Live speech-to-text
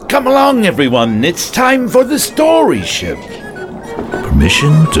Come along, everyone. It's time for the story ship.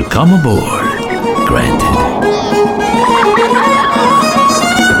 Permission to come aboard granted.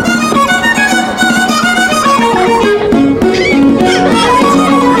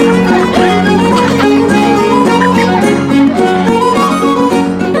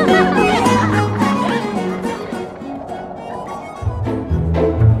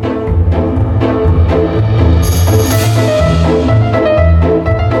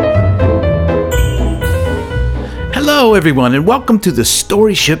 Hello, everyone, and welcome to the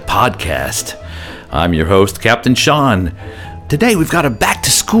Story Ship Podcast. I'm your host, Captain Sean. Today, we've got a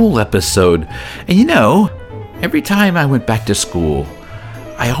back-to-school episode. And you know, every time I went back to school,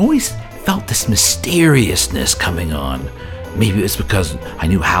 I always felt this mysteriousness coming on. Maybe it was because I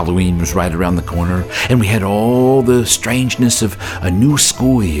knew Halloween was right around the corner, and we had all the strangeness of a new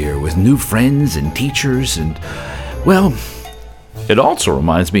school year with new friends and teachers, and, well, it also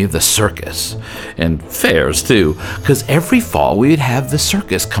reminds me of the circus, and fairs too, because every fall we'd have the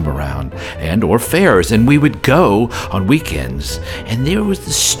circus come around, or fairs, and we would go on weekends, and there was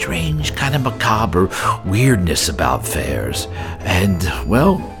this strange kind of macabre weirdness about fairs, and,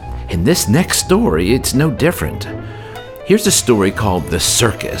 well, in this next story, it's no different. Here's a story called The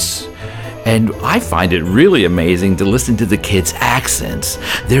Circus. And I find it really amazing to listen to the kids' accents.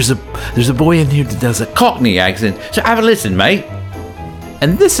 There's a boy in here that does a Cockney accent, so have a listen, mate.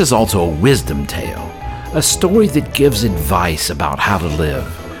 And this is also a wisdom tale, a story that gives advice about how to live.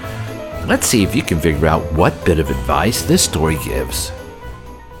 Let's see if you can figure out what bit of advice this story gives.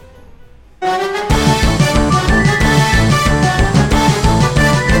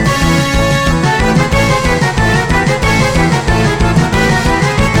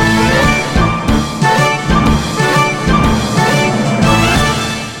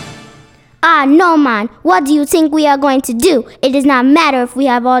 No, man. What do you think we are going to do? It does not matter if we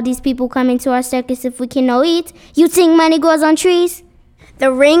have all these people coming to our circus if we can no eat. You think money grows on trees?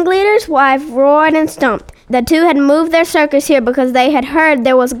 The ringleader's wife roared and stomped. The two had moved their circus here because they had heard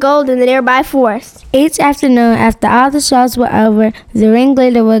there was gold in the nearby forest. Each afternoon, after all the shows were over, the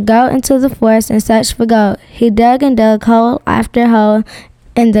ringleader would go into the forest and search for gold. He dug and dug hole after hole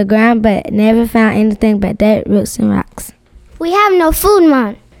in the ground, but never found anything but dead roots and rocks. We have no food,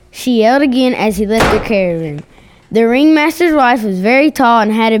 man, she yelled again as he left the caravan. The ringmaster's wife was very tall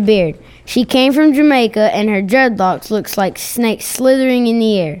and had a beard. She came from Jamaica, and her dreadlocks looked like snakes slithering in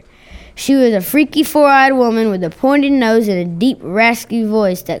the air. She was a freaky four-eyed woman with a pointed nose and a deep, raspy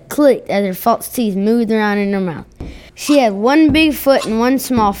voice that clicked as her false teeth moved around in her mouth. She had one big foot and one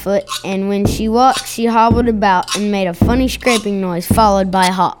small foot, and when she walked, she hobbled about and made a funny scraping noise followed by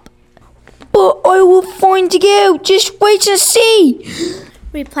a hop. "But I will find you out. Just wait and see,"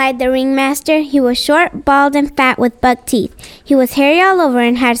 replied the ringmaster. He was short, bald, and fat with buck teeth. He was hairy all over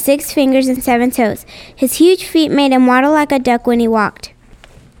and had 6 fingers and 7 toes. His huge feet made him waddle like a duck when he walked.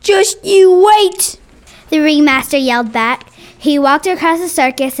 "Just you wait," the ringmaster yelled back. He walked across the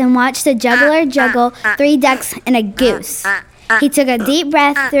circus and watched the juggler juggle 3 ducks and a goose. He took a deep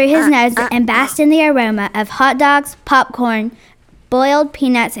breath through his nose and basked in the aroma of hot dogs, popcorn, boiled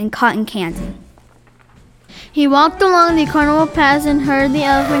peanuts, and cotton candy. He walked along the carnival paths and heard the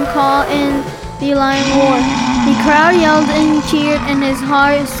elephant call and the lion roar. The crowd yelled and cheered and his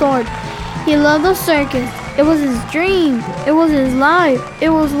heart soared. He loved the circus. It was his dream. It was his life. It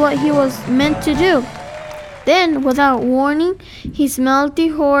was what he was meant to do. Then, without warning, he smelled the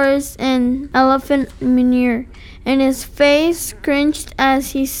horse and elephant manure, and his face cringed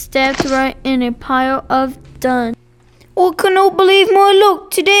as he stepped right in a pile of dung. "I cannot believe my luck.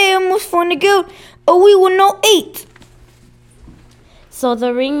 Today I must find a goat, or we will not eat." So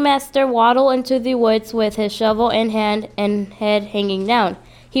the ringmaster waddled into the woods with his shovel in hand and head hanging down.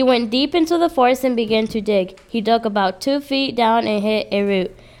 He went deep into the forest and began to dig. He dug about 2 feet down and hit a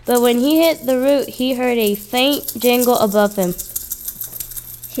root. But when he hit the root, he heard a faint jingle above him.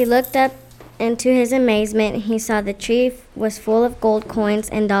 He looked up, and to his amazement, he saw the tree was full of gold coins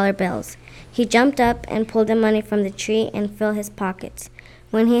and dollar bills. He jumped up and pulled the money from the tree and filled his pockets.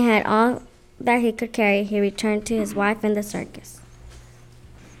 When he had all that he could carry, he returned to his wife and the circus.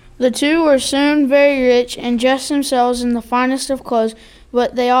 The two were soon very rich and dressed themselves in the finest of clothes,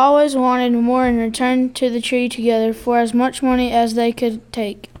 but they always wanted more and returned to the tree together for as much money as they could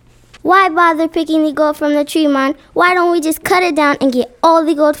take. Why bother picking the gold from the tree, man? Why don't we just cut it down and get all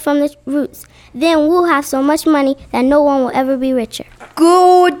the gold from the roots? Then we'll have so much money that no one will ever be richer.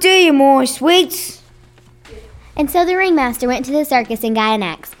 "Good day, my sweets." And so the ringmaster went to the circus and got an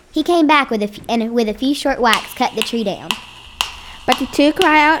axe. He came back with a few short whacks, cut the tree down. But the two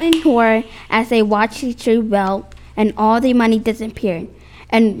cried out in horror as they watched the tree melt and all the money disappeared.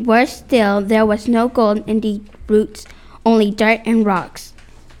 And worse still, there was no gold in the roots, only dirt and rocks.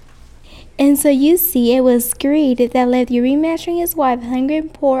 And so you see, it was greed that left the ringmaster and his wife hungry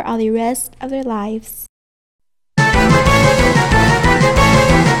and poor all the rest of their lives.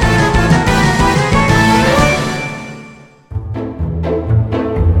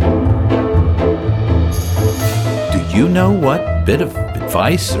 Do you know what bit of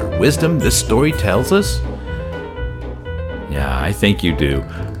advice or wisdom this story tells us? Yeah, I think you do.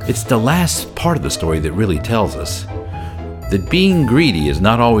 It's the last part of the story that really tells us that being greedy is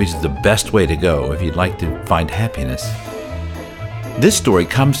not always the best way to go if you'd like to find happiness. This story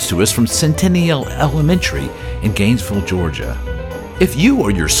comes to us from Centennial Elementary in Gainesville, Georgia. If you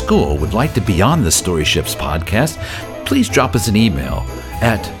or your school would like to be on the Story Ships podcast, please drop us an email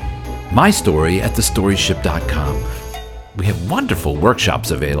at mystory@thestoryship.com. We have wonderful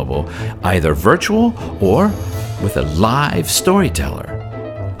workshops available, either virtual or with a live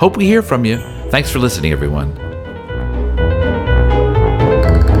storyteller. Hope we hear from you. Thanks for listening, everyone.